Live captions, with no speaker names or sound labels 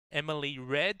Emily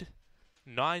Red,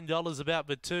 $9 about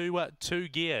the two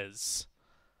gears.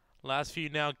 Last few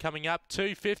now coming up.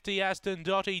 250 Aston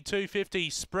Dotty, 250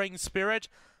 Spring Spirit.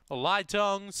 Light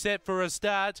on, set for a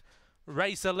start.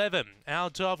 Race 11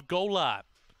 out of Gawler.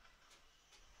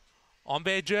 On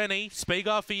their journey, speak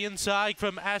off the inside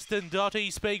from Aston Dotty,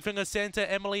 speak from the centre,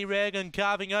 Emily Reg, and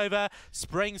carving over.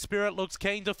 Spring Spirit looks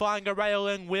keen to find a rail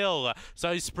and will.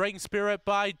 So Spring Spirit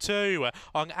by 2.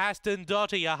 On Aston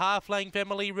Dotty, a half length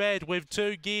Emily Red with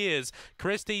 2 gears.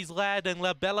 Christie's Lad and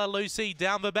La Bella Lucy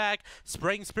down the back.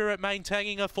 Spring Spirit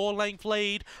maintaining a 4-length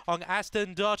lead. On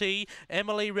Aston Dotty,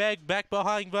 Emily Reg back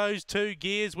behind those 2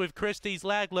 gears with Christie's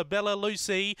Lad, La Bella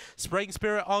Lucy. Spring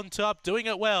Spirit on top, doing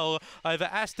it well over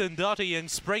Aston Dotty.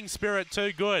 And Spring Spirit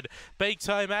too good. Beaks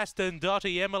home Aston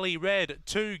Dotty, Emily Red,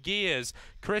 2 gears.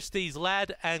 Christie's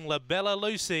Lad and La Bella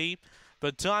Lucy.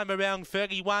 The time around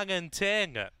 31 and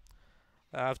 10.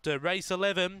 After race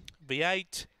 11, the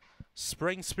 8,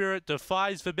 Spring Spirit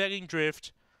defies the betting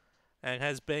drift and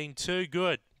has been too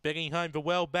good. Betting home the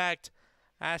well-backed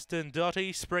Aston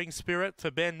Dotty, Spring Spirit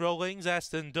for Ben Rawlings,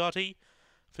 Aston Dotty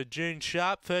for June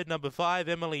Sharp, third number 5,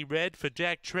 Emily Red for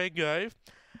Jack Trengo.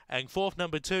 And fourth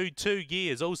number 2, 2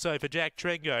 gears, also for Jack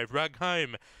Trengo. Rug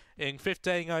home in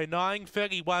 15.09,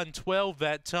 31.12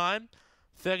 that time.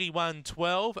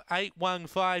 31.12,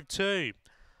 8152.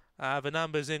 The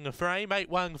numbers in the frame,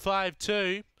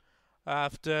 8152.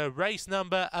 After race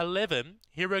number 11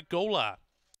 here at Gawler.